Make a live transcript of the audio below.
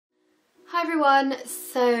Hi everyone,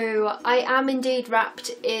 so I am indeed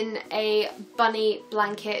wrapped in a bunny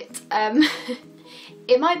blanket.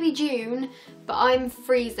 It might be June, but I'm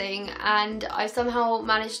freezing and I somehow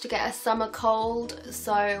managed to get a summer cold,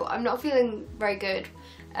 so I'm not feeling very good.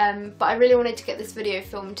 But I really wanted to get this video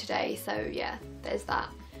filmed today, so yeah, there's that.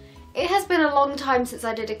 It has been a long time since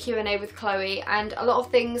I did a Q&A with Chloe, and a lot of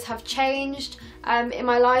things have changed in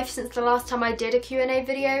my life since the last time I did a Q&A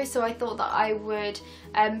video, so I thought that I would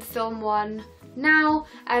film one now.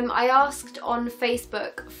 I asked on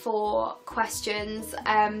Facebook for questions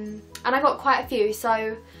and I got quite a few,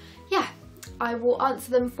 so yeah, I will answer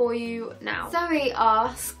them for you now. Zoe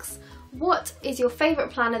asks, what is your favourite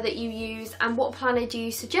planner that you use, and what planner do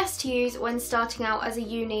you suggest to use when starting out as a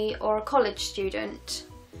uni or a college student?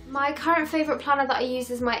 My current favourite planner that I use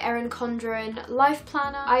is my Erin Condren Life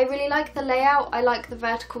Planner. I really like the layout, I like the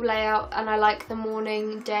vertical layout, and I like the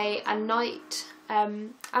morning, day and night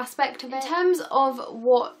aspect of it. In terms of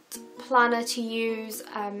what planner to use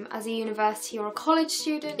as a university or a college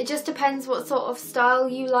student, it just depends what sort of style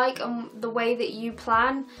you like and the way that you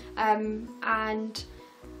plan, and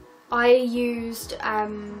I used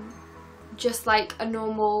just like a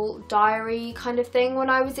normal diary kind of thing when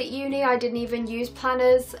I was at uni. I didn't even use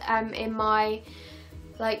planners in my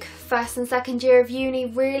like first and second year of uni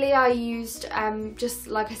really. I used just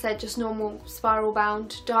like I said, just normal spiral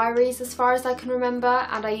bound diaries as far as I can remember,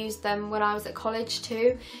 and I used them when I was at college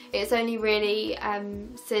too. It's only really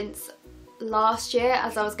since last year,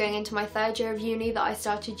 as I was going into my third year of uni, that I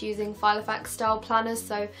started using Filofax style planners,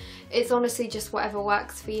 so it's honestly just whatever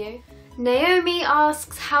works for you. Naomi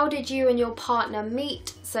asks, how did you and your partner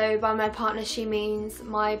meet? So by my partner she means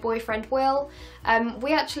my boyfriend Will.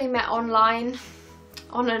 We actually met online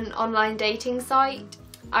on an online dating site.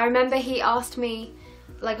 I remember he asked me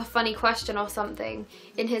like a funny question or something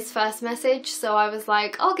in his first message, so I was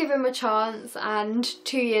like, I'll give him a chance, and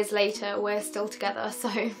 2 years later we're still together,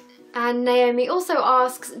 so. And Naomi also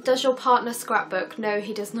asks, does your partner scrapbook? No,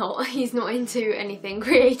 he does not. He's not into anything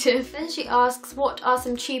creative. Then she asks, what are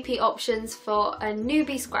some cheapy options for a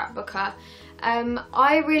newbie scrapbooker?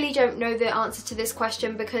 I really don't know the answer to this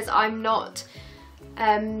question because I'm not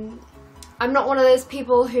one of those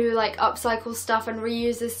people who like upcycles stuff and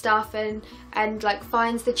reuses stuff and like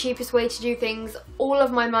finds the cheapest way to do things. All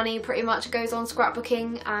of my money pretty much goes on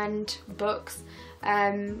scrapbooking and books.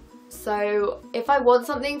 So if I want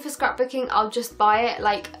something for scrapbooking, I'll just buy it.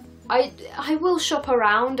 Like I will shop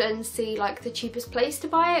around and see like the cheapest place to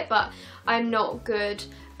buy it, but I'm not good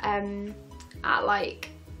at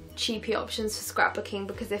like cheapy options for scrapbooking,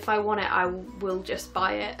 because if I want it I will just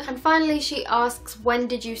buy it. And finally she asks, when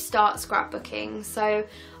did you start scrapbooking? So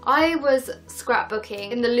I was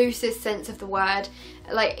scrapbooking in the loosest sense of the word.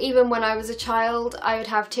 Like even when I was a child I would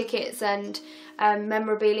have tickets and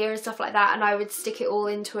memorabilia and stuff like that, and I would stick it all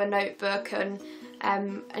into a notebook and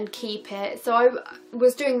keep it. So I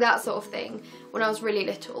was doing that sort of thing when I was really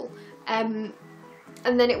little, and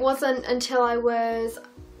then it wasn't until I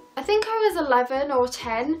think I was 11 or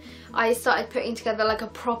 10 I started putting together like a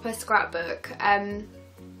proper scrapbook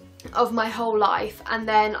of my whole life, and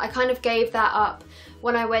then I kind of gave that up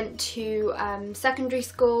when I went to secondary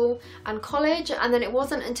school and college, and then it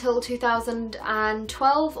wasn't until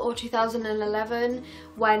 2012 or 2011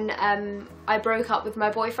 when I broke up with my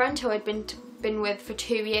boyfriend, who I'd been with for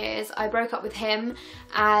 2 years. I broke up with him,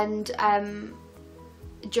 and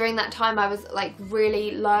during that time I was like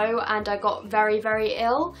really low and I got very, very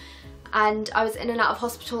ill, and I was in and out of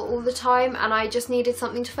hospital all the time, and I just needed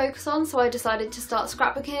something to focus on, so I decided to start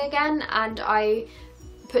scrapbooking again, and I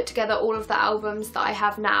put together all of the albums that I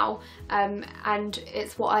have now, and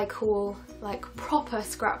it's what I call like proper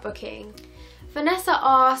scrapbooking. Vanessa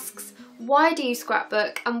asks, why do you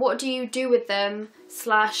scrapbook and what do you do with them /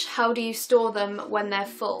 how do you store them when they're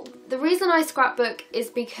full? The reason I scrapbook is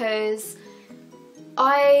because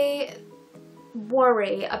I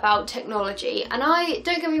worry about technology, and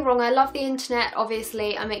don't get me wrong, I love the internet,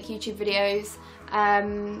 obviously. I make YouTube videos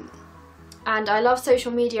and I love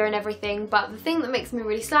social media and everything, but the thing that makes me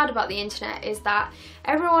really sad about the internet is that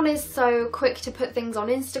everyone is so quick to put things on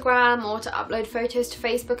Instagram or to upload photos to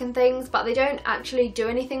Facebook and things, but they don't actually do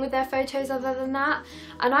anything with their photos other than that.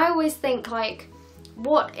 And I always think, like,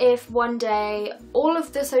 what if one day all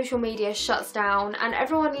of the social media shuts down and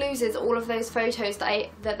everyone loses all of those photos that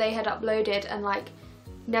they had uploaded and like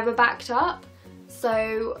never backed up?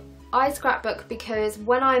 So I scrapbook because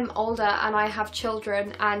when I'm older and I have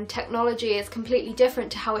children and technology is completely different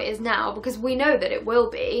to how it is now, because we know that it will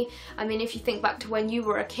be. I mean, if you think back to when you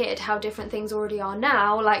were a kid, how different things already are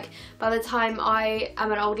now. Like by the time I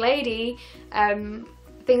am an old lady,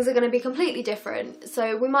 things are going to be completely different.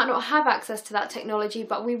 So we might not have access to that technology,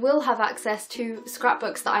 but we will have access to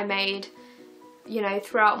scrapbooks that I made, you know,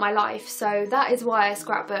 throughout my life. So that is why I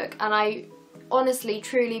scrapbook, and I honestly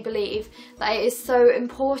truly believe that it is so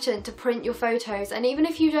important to print your photos. And even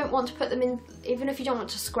if you don't want to put them in, even if you don't want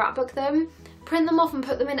to scrapbook them, print them off and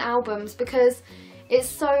put them in albums, because it's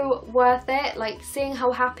so worth it. Like, seeing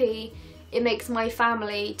how happy it makes my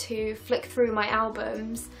family to flick through my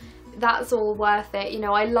albums, that's all worth it. You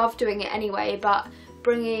know, I love doing it anyway, but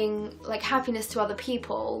bringing like happiness to other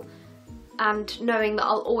people and knowing that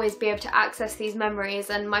I'll always be able to access these memories,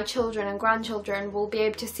 and my children and grandchildren will be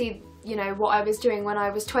able to see, you know, what I was doing when I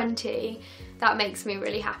was 20, that makes me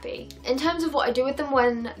really happy. In terms of what I do with them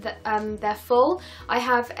when they're full, I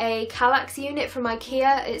have a Kallax unit from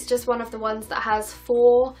IKEA. It's just one of the ones that has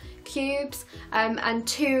 4 cubes, and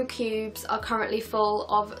 2 cubes are currently full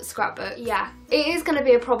of scrapbooks. Yeah, it is going to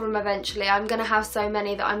be a problem eventually. I'm going to have so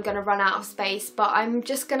many that I'm going to run out of space, but I'm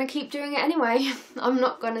just going to keep doing it anyway. I'm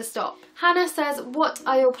not going to stop. Hannah says, what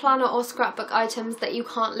are your planner or scrapbook items that you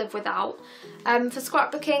can't live without? For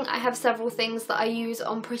scrapbooking, I have several things that I use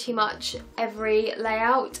on pretty much every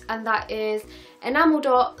layout, and that is enamel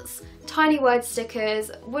dots, tiny word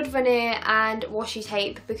stickers, wood veneer and washi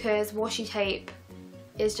tape, because washi tape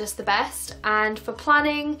is just the best. And for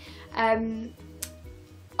planning,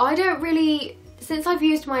 I don't really, since I've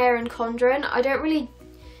used my Erin Condren, I don't really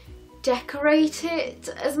decorate it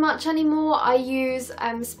as much anymore. I use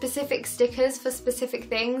specific stickers for specific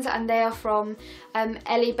things, and they are from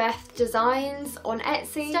Ellie Beth Designs on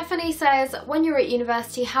Etsy. Stephanie says, when you were at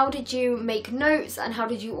university, how did you make notes and how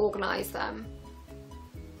did you organise them?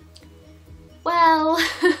 Well,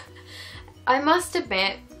 I must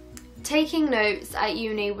admit, taking notes at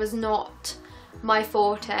uni was not my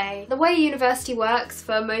forte. The way university works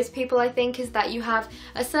for most people, I think, is that you have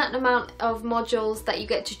a certain amount of modules that you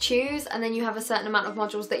get to choose, and then you have a certain amount of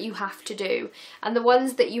modules that you have to do. And the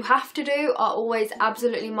ones that you have to do are always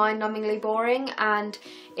absolutely mind-numbingly boring, and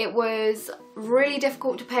it was really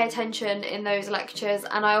difficult to pay attention in those lectures,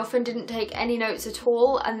 and I often didn't take any notes at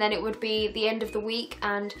all, and then it would be the end of the week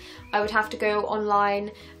and I would have to go online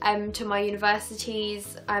to my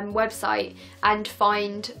university's website and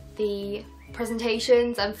find the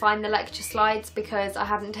presentations and find the lecture slides because I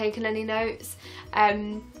hadn't taken any notes.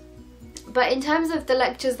 But in terms of the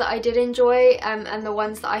lectures that I did enjoy and the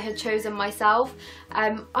ones that I had chosen myself,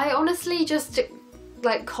 I honestly just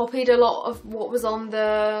like copied a lot of what was on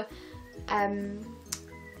the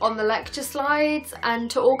lecture slides,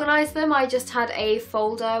 and to organise them I just had a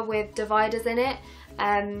folder with dividers in it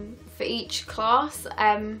for each class.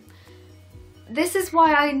 This is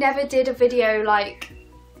why I never did a video like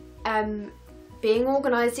being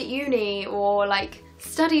organised at uni or like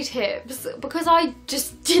study tips, because I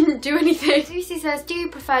just didn't do anything. Lucy says, do you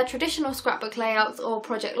prefer traditional scrapbook layouts or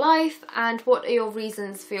Project Life, and what are your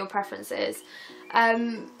reasons for your preferences?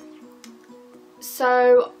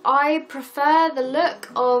 So I prefer the look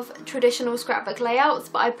of traditional scrapbook layouts,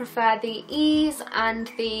 but I prefer the ease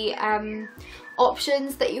and the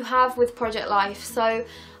options that you have with Project Life. So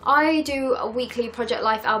I do a weekly Project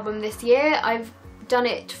Life album this year. I've done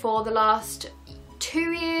it for the last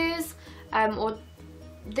 2 years, or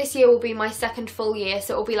this year will be my second full year,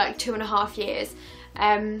 so it will be like 2.5 years.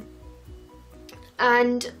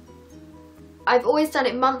 And I've always done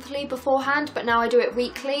it monthly beforehand, but now I do it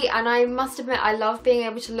weekly, and I must admit I love being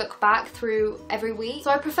able to look back through every week.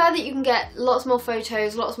 So I prefer that you can get lots more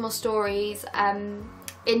photos, lots more stories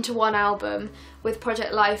into one album with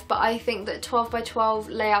Project Life, but I think that 12x12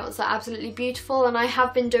 layouts are absolutely beautiful, and I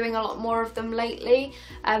have been doing a lot more of them lately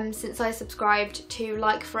since I subscribed to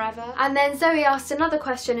Like Forever. And then Zoe asked another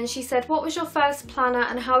question, and she said, what was your first planner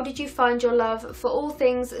and how did you find your love for all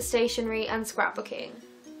things stationery and scrapbooking?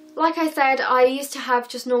 Like I said, I used to have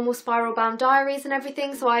just normal spiral bound diaries and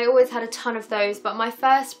everything, so I always had a ton of those, but my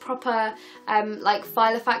first proper like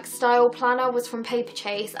Filofax style planner was from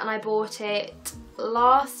Paperchase, and I bought it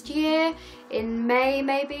last year in May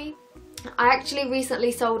maybe. I actually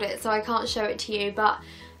recently sold it, so I can't show it to you, but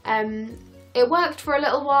it worked for a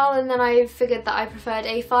little while, and then I figured that I preferred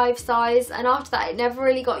A5 size, and after that it never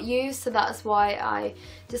really got used, so that's why I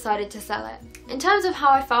decided to sell it. In terms of how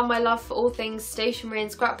I found my love for all things stationery and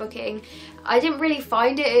scrapbooking, I didn't really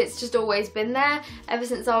find it, it's just always been there. Ever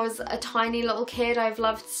since I was a tiny little kid I've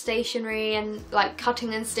loved stationery and like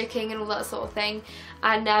cutting and sticking and all that sort of thing.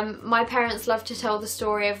 And my parents love to tell the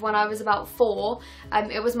story of when I was about 4,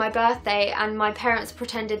 it was my birthday, and my parents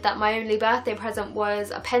pretended that my only birthday present was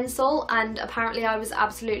a pencil, and apparently I was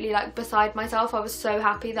absolutely like beside myself. I was so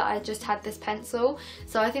happy that I just had this pencil.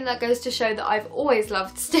 So I think that goes to show that I've always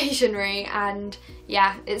loved stationery, and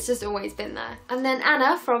yeah, it's just always been there. And then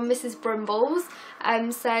Anna from Mrs. Brimbles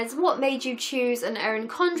says, what made you choose an Erin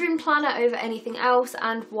Condren planner over anything else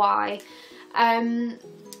and why? I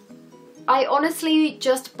honestly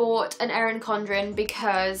just bought an Erin Condren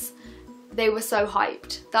because they were so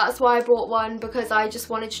hyped. That's why I bought one, because I just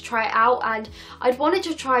wanted to try it out, and I'd wanted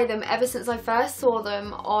to try them ever since I first saw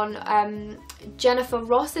them on Jennifer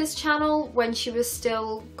Ross's channel when she was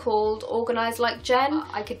still called Organise Like Jen.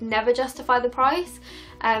 I could never justify the price,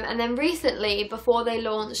 and then recently, before they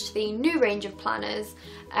launched the new range of planners,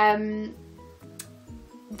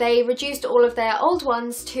 they reduced all of their old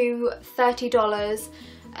ones to $30,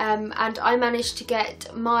 and I managed to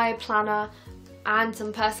get my planner and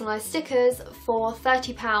some personalised stickers for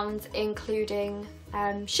 £30, including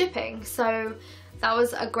shipping. So that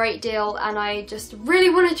was a great deal, and I just really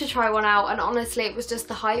wanted to try one out, and honestly it was just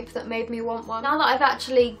the hype that made me want one. Now that I've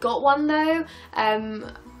actually got one though,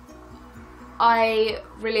 I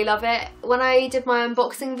really love it. When I did my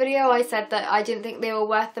unboxing video, I said that I didn't think they were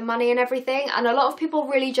worth the money and everything, and a lot of people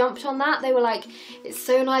really jumped on that. They were like, it's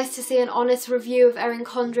so nice to see an honest review of Erin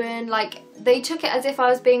Condren. Like, they took it as if I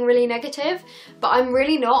was being really negative, but I'm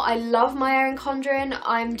really not. I love my Erin Condren.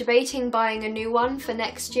 I'm debating buying a new one for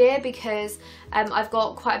next year because I've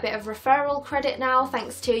got quite a bit of referral credit now,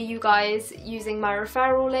 thanks to you guys using my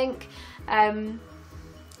referral link.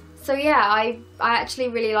 So yeah, I actually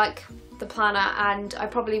really like the planner, and I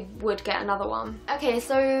probably would get another one. Okay,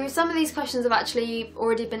 so some of these questions have actually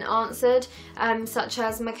already been answered, such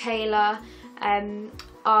as Michaela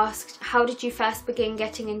asked, how did you first begin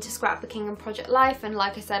getting into scrapbooking and Project Life? And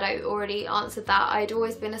like I said, I already answered that. I'd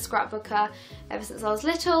always been a scrapbooker ever since I was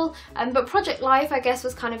little, but Project Life I guess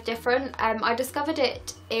was kind of different. I discovered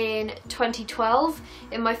it in 2012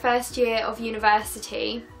 in my first year of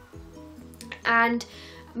university, and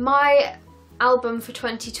my album for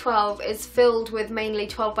 2012 is filled with mainly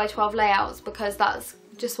 12 by 12 layouts because that's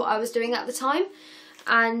just what I was doing at the time.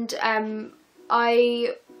 And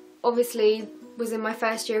I obviously was in my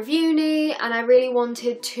first year of uni, and I really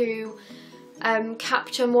wanted to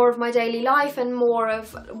capture more of my daily life and more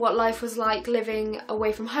of what life was like living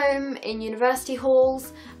away from home in university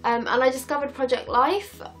halls, and I discovered Project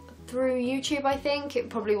Life through YouTube. I think it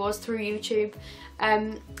probably was through YouTube,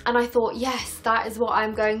 and I thought, yes, that is what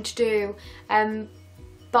I'm going to do,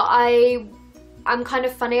 but I'm kind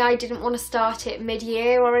of funny. I didn't want to start it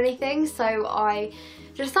mid-year or anything, so I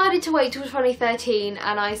decided to wait till 2013,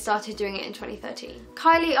 and I started doing it in 2013.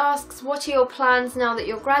 Kylie asks, what are your plans now that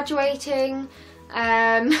you're graduating?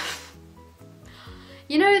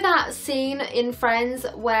 You know that scene in Friends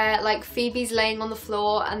where like Phoebe's laying on the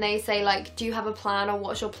floor and they say like, do you have a plan, or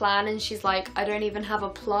what's your plan? And she's like, I don't even have a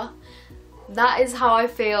pla. That is how I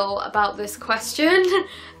feel about this question.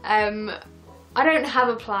 I don't have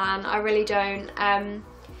a plan, I really don't.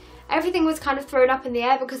 Everything was kind of thrown up in the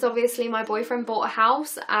air because obviously my boyfriend bought a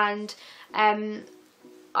house, and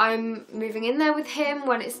I'm moving in there with him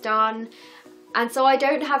when it's done, and so I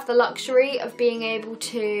don't have the luxury of being able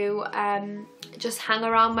to just hang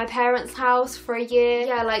around my parents' house for a year.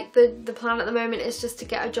 Yeah, like the plan at the moment is just to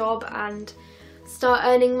get a job and start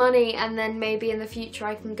earning money, and then maybe in the future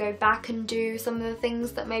I can go back and do some of the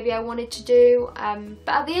things that maybe I wanted to do.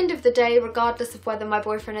 But at the end of the day, regardless of whether my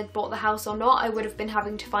boyfriend had bought the house or not, I would have been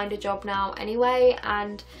having to find a job now anyway,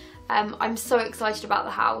 and I'm so excited about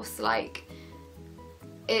the house. Like,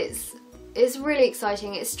 it's really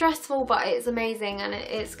exciting. It's stressful, but it's amazing, and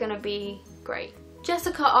it's gonna be great.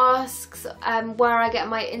 Jessica asks where I get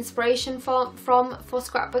my inspiration from for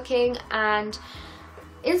scrapbooking, and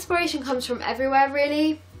inspiration comes from everywhere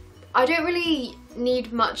really. I don't really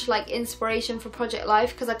need much like inspiration for Project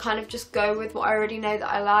Life because I kind of just go with what I already know that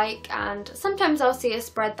I like, and sometimes I'll see a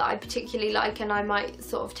spread that I particularly like and I might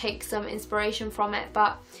sort of take some inspiration from it.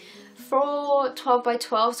 But for 12 by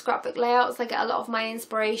 12 scrapbook layouts, I get a lot of my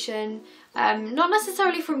inspiration not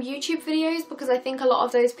necessarily from YouTube videos, because I think a lot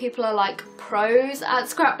of those people are like pros at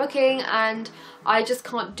scrapbooking and I just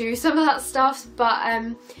can't do some of that stuff, but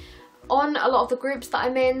on a lot of the groups that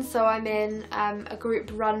I'm in. So I'm in a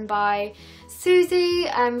group run by Susie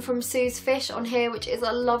from Sue's Fish on here, which is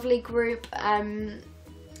a lovely group,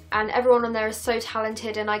 and everyone on there is so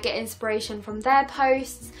talented, and I get inspiration from their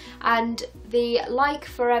posts. And the Like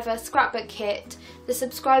Forever scrapbook kit, the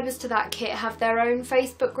subscribers to that kit have their own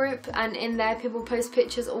Facebook group, and in there people post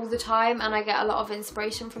pictures all the time, and I get a lot of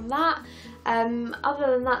inspiration from that.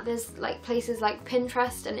 Other than that, there's like places like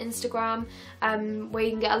Pinterest and Instagram where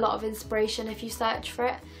you can get a lot of inspiration if you search for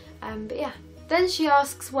it, but yeah. Then she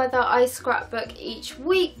asks whether I scrapbook each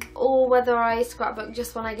week or whether I scrapbook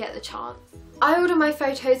just when I get the chance. I order my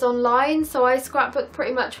photos online, so I scrapbook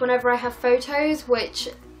pretty much whenever I have photos, which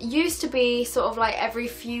used to be sort of like every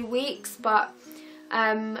few weeks, but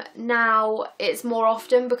now it's more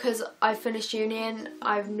often because I've finished uni and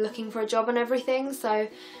I'm looking for a job and everything, so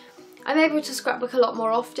I'm able to scrapbook a lot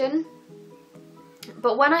more often.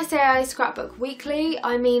 But when I say I scrapbook weekly,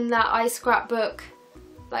 I mean that I scrapbook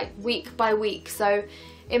like week by week. So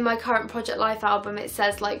in my current Project Life album it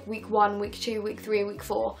says like week 1, week 2, week 3, week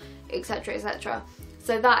 4, etc, etc.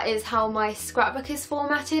 So that is how my scrapbook is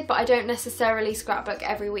formatted, but I don't necessarily scrapbook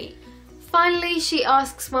every week. Finally, she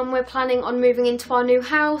asks when we're planning on moving into our new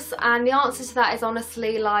house, and the answer to that is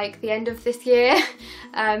honestly like the end of this year.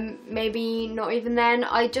 Maybe not even then,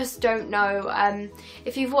 I just don't know.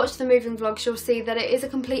 If you've watched the moving vlogs, you'll see that it is a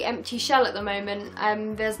complete empty shell at the moment.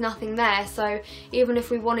 There's nothing there, so even if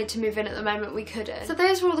we wanted to move in at the moment, we couldn't. So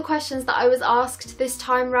those were all the questions that I was asked this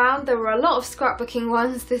time round. There were a lot of scrapbooking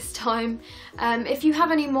ones this time. If you have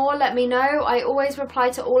any more, let me know. I always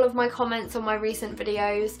reply to all of my comments on my recent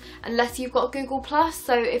videos, unless you've got Google+,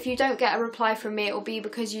 so if you don't get a reply from me, it will be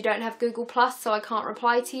because you don't have Google+, so I can't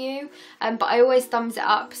reply to you. But I always thumbs it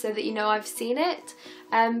up so that you know I've seen it.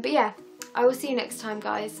 But yeah, I will see you next time,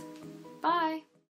 guys. Bye!